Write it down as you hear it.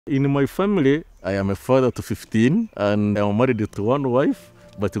In my family, I am a father to 15 and I am married to one wife,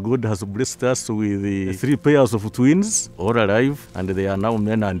 but God has blessed us with 3 pairs of twins, all alive, and they are now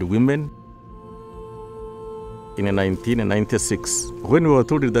men and women. In 1996, when we were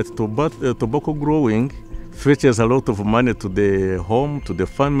told that tobacco growing fetches a lot of money to the home, to the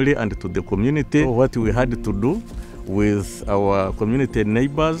family, and to the community, what we had to do with our community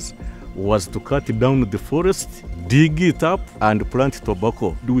neighbors was to cut down the forest, dig it up, and plant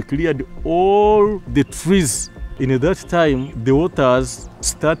tobacco. We cleared all the trees. In that time, the waters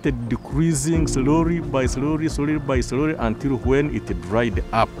started decreasing slowly by slowly until when it dried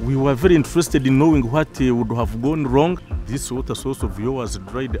up. We were very interested in knowing what would have gone wrong. This water source of yours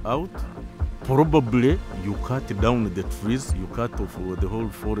dried out. Probably you cut down the trees, you cut off the whole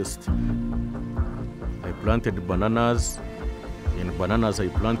forest. I planted bananas. In bananas, I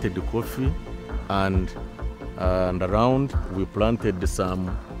planted coffee, and around we planted some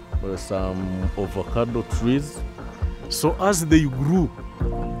avocado trees. So as they grew,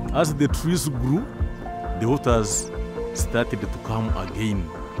 as the trees grew, the waters started to come again.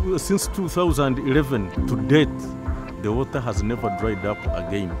 Since 2011 to date, the water has never dried up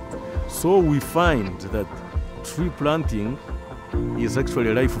again. So we find that tree planting is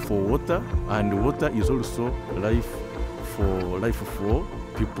actually life for water, and water is also life for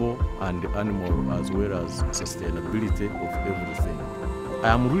people and animals, as well as sustainability of everything. I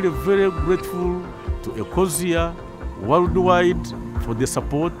am really very grateful to Ecosia worldwide for the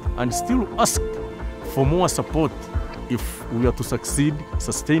support, and still ask for more support if we are to succeed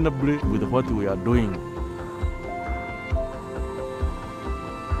sustainably with what we are doing.